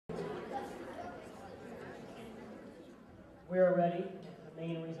We are ready, and the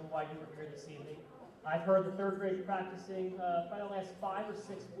main reason why you are here this evening. I've heard the third grade practicing probably the last 5 or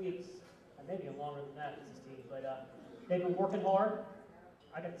 6 weeks, maybe longer than that, Mrs. T, but they've been working hard.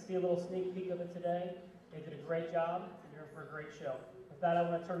 I got to see a little sneak peek of it today. They did a great job, and you're in for a great show. With that, I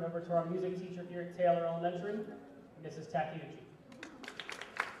want to turn it over to our music teacher here at Taylor Elementary, Mrs. Takeuchi.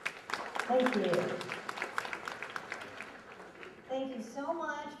 Thank you. Thank you so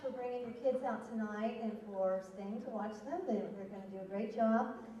much for bringing your kids out tonight and for staying to watch them. They're going to do a great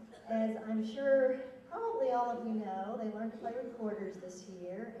job. As I'm sure probably all of you know, they learned to play recorders this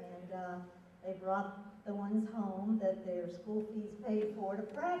year, and they brought the ones home that their school fees paid for to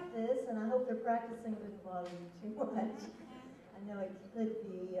practice, and I hope their practicing didn't bother you too much. I know it could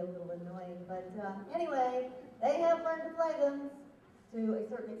be a little annoying, but anyway, they have learned to play them to a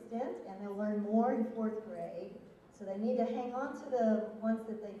certain extent, and they'll learn more in 4th grade. So they need to hang on to the ones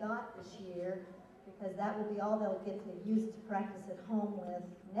that they got this year, because that will be all they'll get to use to practice at home with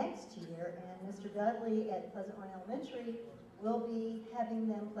next year. And Mr. Dudley at Pleasant Run Elementary will be having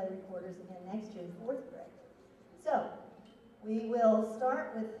them play recorders again next year in 4th grade. So we will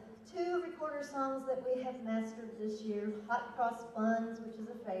start with 2 recorder songs that we have mastered this year, Hot Cross Buns, which is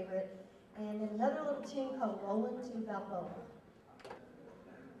a favorite, and another little tune called Rollin' to Balboa.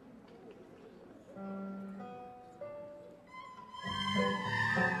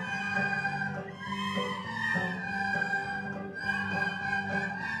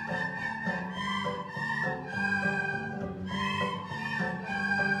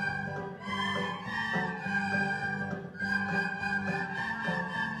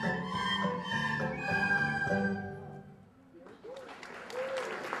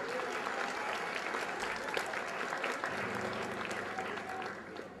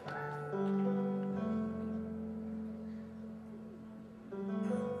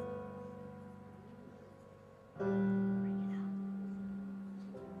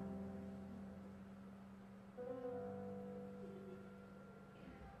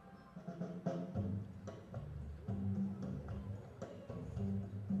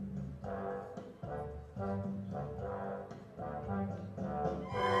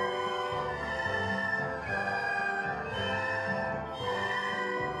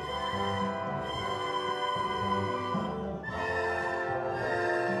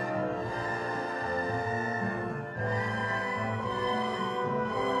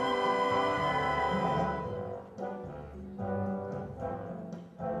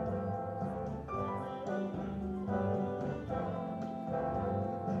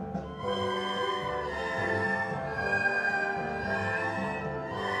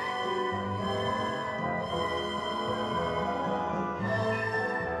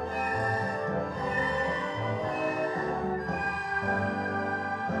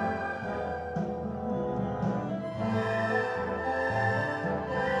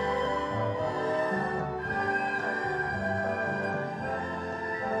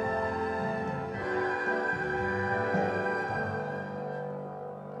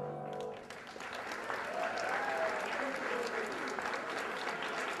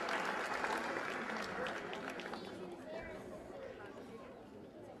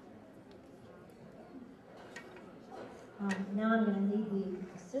 Now I'm going to need the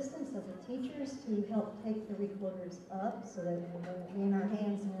assistance of the teachers to help take the recorders up so that it won't be in our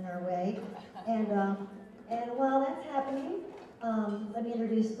hands and in our way. And while that's happening, let me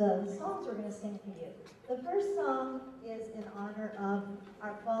introduce the songs we're going to sing for you. The first song is in honor of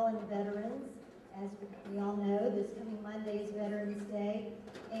our fallen veterans. As we all know, this coming Monday is Veterans Day,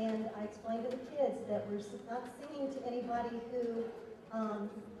 and I explained to the kids that we're not singing to anybody who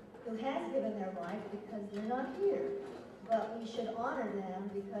has given their life because they're not here. But we should honor them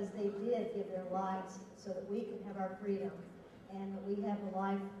because they did give their lives so that we can have our freedom and that we have the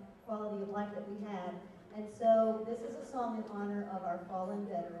quality of life that we had. And so this is a song in honor of our fallen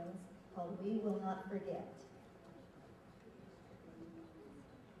veterans called We Will Not Forget.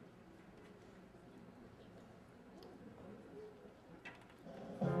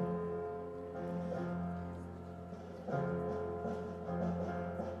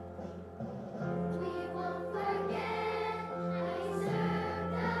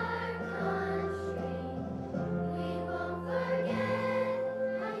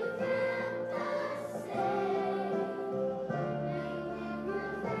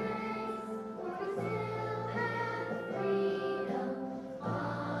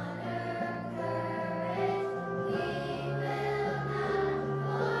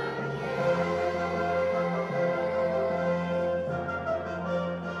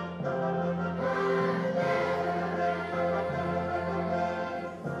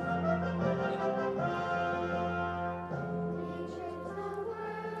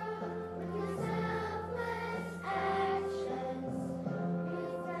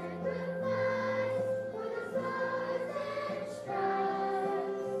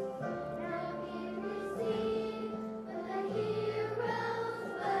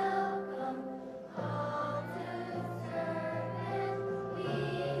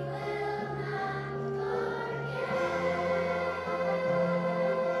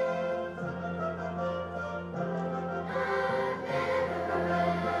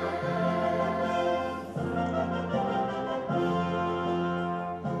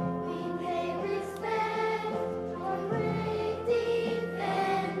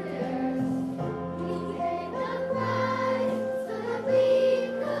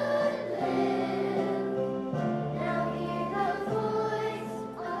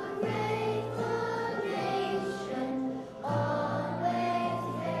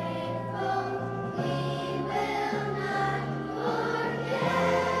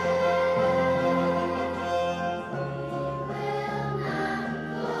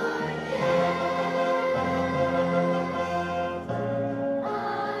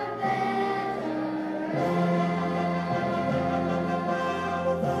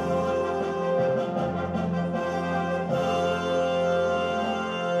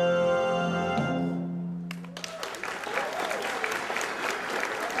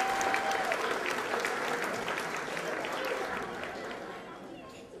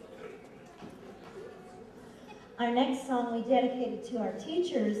 Our next song we dedicated to our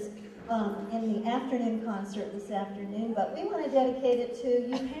teachers in the afternoon concert this afternoon, but we want to dedicate it to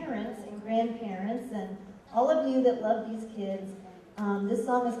you parents and grandparents and all of you that love these kids. This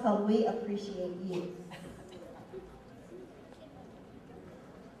song is called We Appreciate You.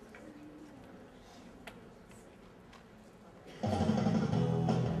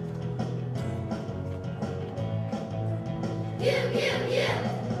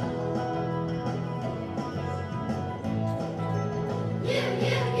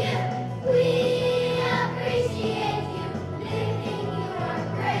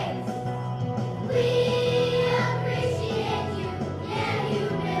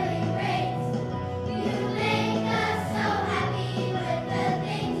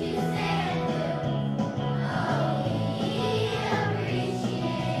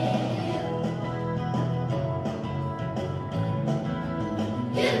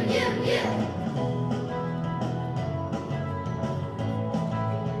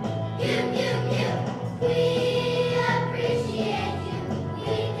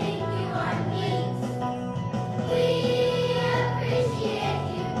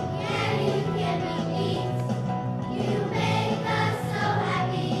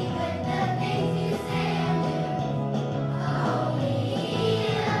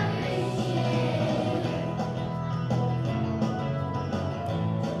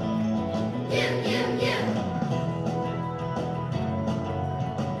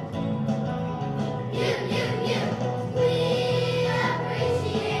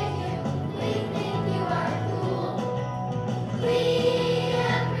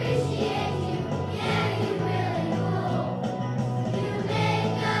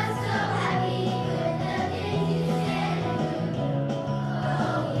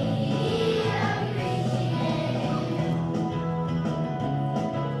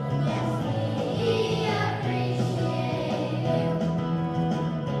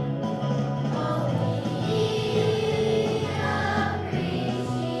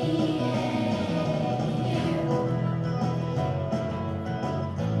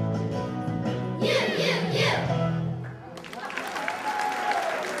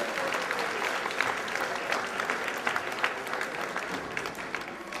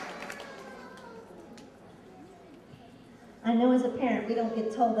 I know as a parent we don't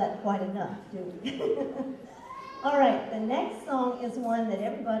get told that quite enough, do we? All right, the next song is one that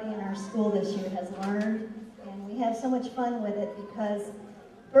everybody in our school this year has learned, and we have so much fun with it because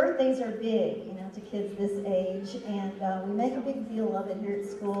birthdays are big, to kids this age, and we make a big deal of it here at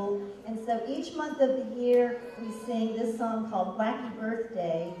school. And so each month of the year we sing this song called Wacky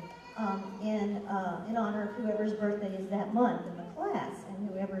Birthday in honor of whoever's birthday is that month in the class, and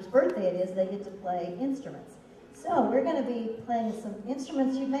whoever's birthday it is, they get to play instruments. So we're going to be playing some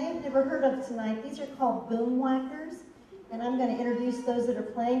instruments you may have never heard of tonight. These are called boom whackers, and I'm going to introduce those that are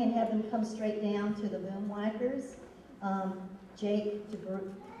playing and have them come straight down to the boom whackers. Jake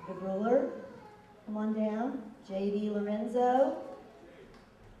DeBruler, come on down. J.D. Lorenzo.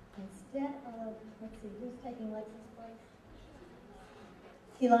 Instead of, let's see, who's taking Lexi's place?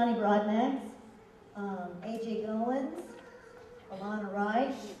 Keelani Broadnax, A.J. Goins, Alana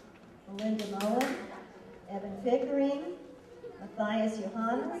Wright, Melinda Mullen, Evan Pickering, Matthias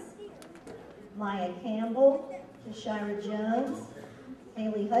Johannes, Maya Campbell, Tashira Jones,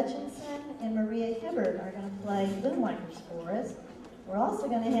 Haley Hutchinson, and Maria Hibbert are going to play boom whackers for us. We're also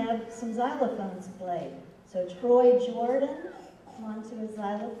going to have some xylophones played. So Troy Jordan, come on to a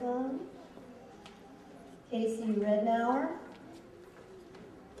xylophone. Casey Rednauer.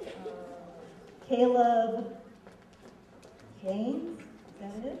 Caleb Gaines, is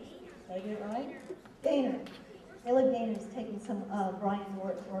that it? Did I get it right? Gaynor. Caleb Gaynor is taking some Brian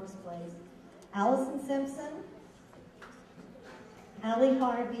Rourke's plays. Allison Simpson, Allie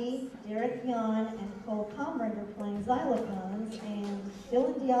Harvey, Derek Yon, and Cole Combrand are playing xylophones, and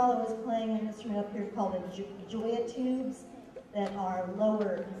Dylan Diallo is playing an instrument up here called a Joya tubes that are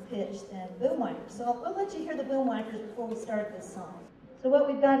lower in pitch than boom whackers. So we'll let you hear the boom whackers before we start this song. So what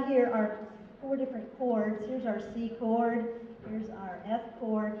we've got here are 4 different chords. Here's our C chord, here's our F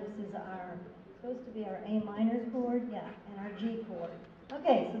chord, this is our, supposed to be our A minor chord, yeah, and our G chord.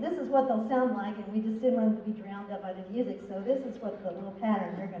 Okay, so this is what they'll sound like, and we just didn't want them to be drowned out by the music, so this is what the little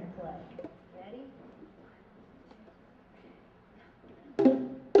pattern they're going to play. Ready?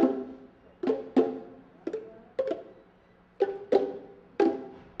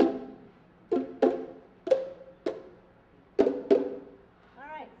 All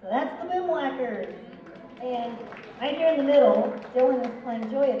right, so that's the boom whackers. And right here in the middle, Dylan is playing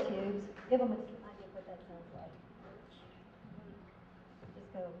Joya tubes. Give them an idea what that sounds like.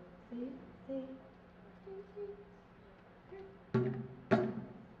 Just go, see, see, see, see.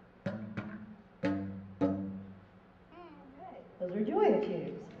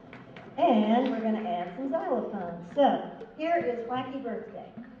 And we're going to add some xylophone. So, here is Wacky Birthday.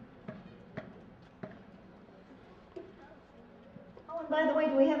 Oh, and by the way,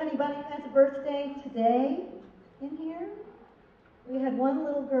 do we have anybody who has a birthday today in here? We had one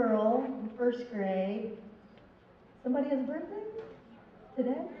little girl in first grade. Somebody has a birthday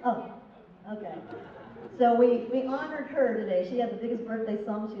today? Oh, okay. So we honored her today. She had the biggest birthday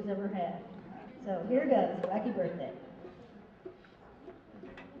song she's ever had. So here goes, Wacky Birthday.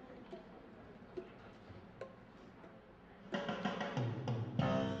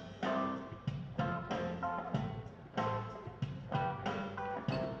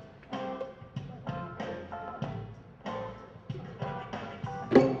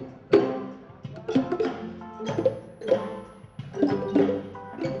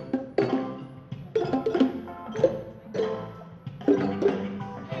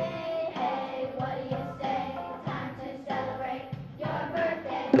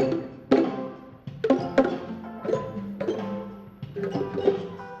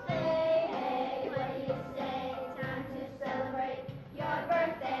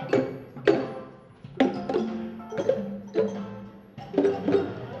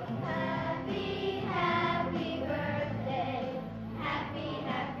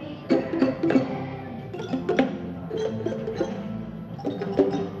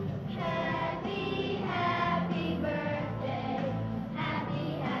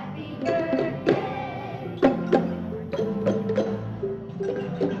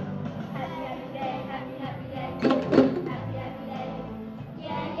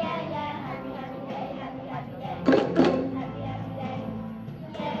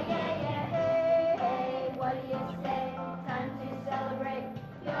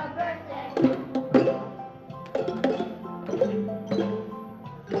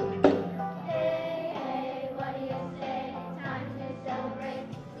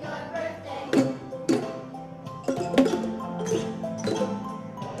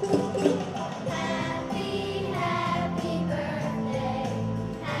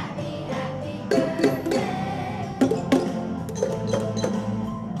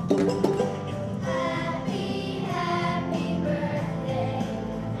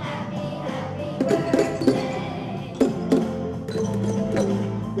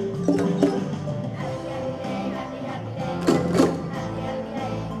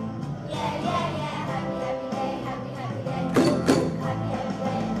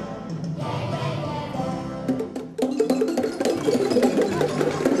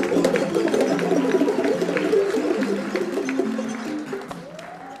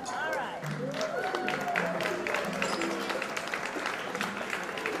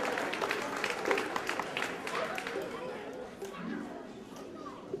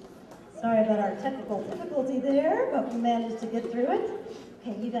 Sorry about our technical difficulty there, but we managed to get through it.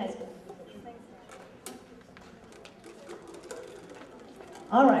 Okay, you guys go.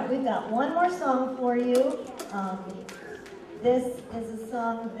 All right, we've got one more song for you. This is a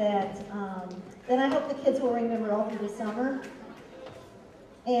song that I hope the kids will remember all through the summer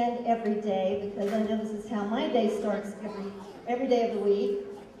and every day, because I know this is how my day starts every day of the week.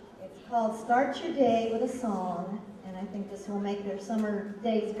 It's called Start Your Day with a Song. And I think this will make their summer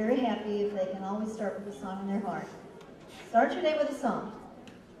days very happy if they can always start with a song in their heart. Start your day with a song.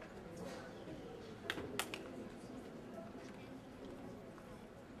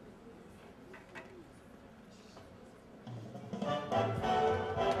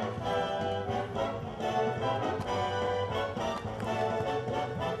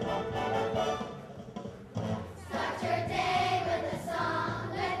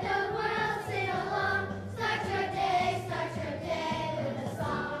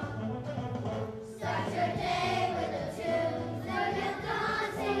 Start your day with a tune so you don't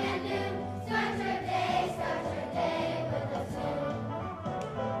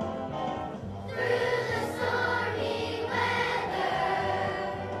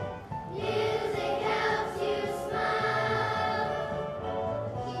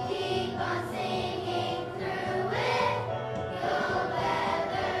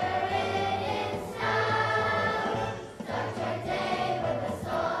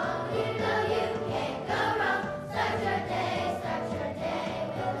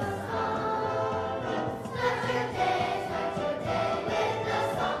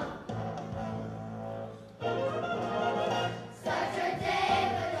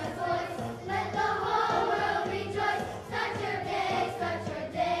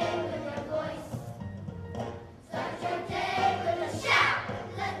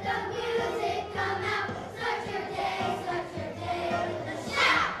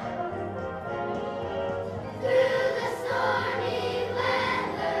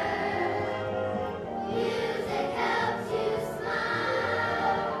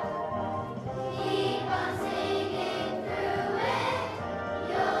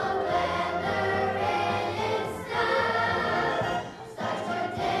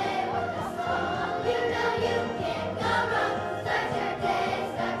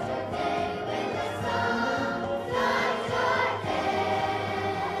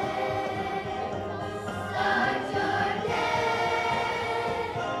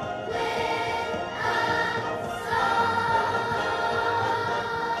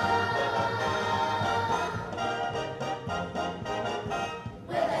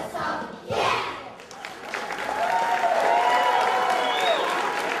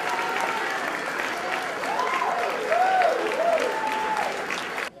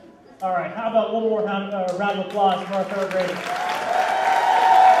one more round of applause for our third graders?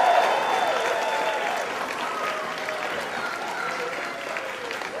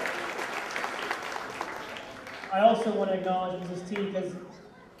 I also want to acknowledge Mrs. T because,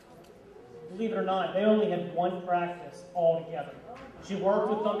 believe it or not, they only had one practice all together. She worked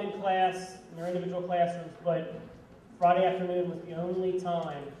with them in class, in their individual classrooms, but Friday afternoon was the only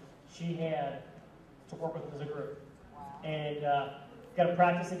time she had to work with them as a group. And got to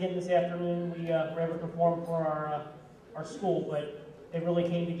practice again this afternoon. We were able to perform for our school, but they really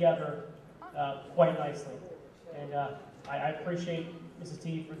came together quite nicely. And I appreciate Mrs.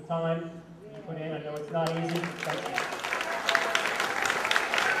 T for the time you put in. I know it's not easy. Thank you.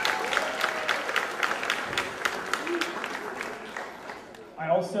 I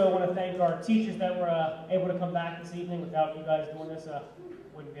also want to thank our teachers that were able to come back this evening. Without you guys doing this,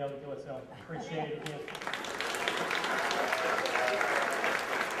 wouldn't be able to do it, so appreciate it again.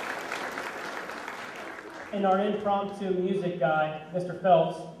 And our impromptu music guy, Mr.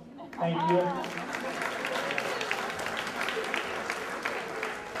 Phelps, thank you.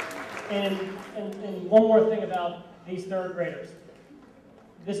 And one more thing about these third graders.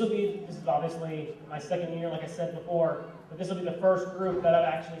 This is obviously my second year, like I said before, but this will be the first group that I've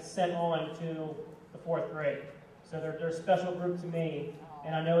actually sent on to the fourth grade. So they're a special group to me,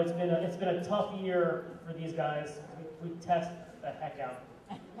 and I know it's been a tough year for these guys. We test the heck out,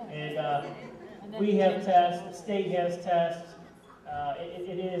 and we have tests. The state has tests.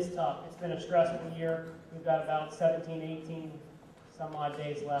 It is tough. It's been a stressful year. We've got about 17, 18 some odd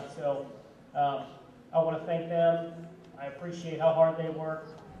days left. So I want to thank them. I appreciate how hard they work.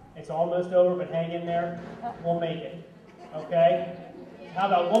 It's almost over, but hang in there. We'll make it. Okay? How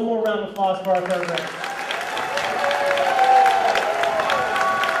about one more round of applause for our third graders?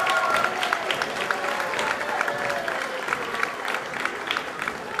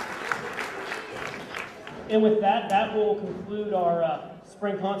 And with that, that will conclude our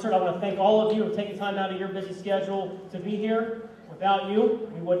spring concert. I want to thank all of you for taking time out of your busy schedule to be here. Without you,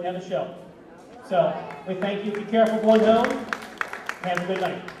 we wouldn't have a show. So we thank you. Be careful going home. Have a good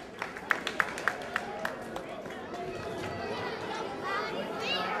night.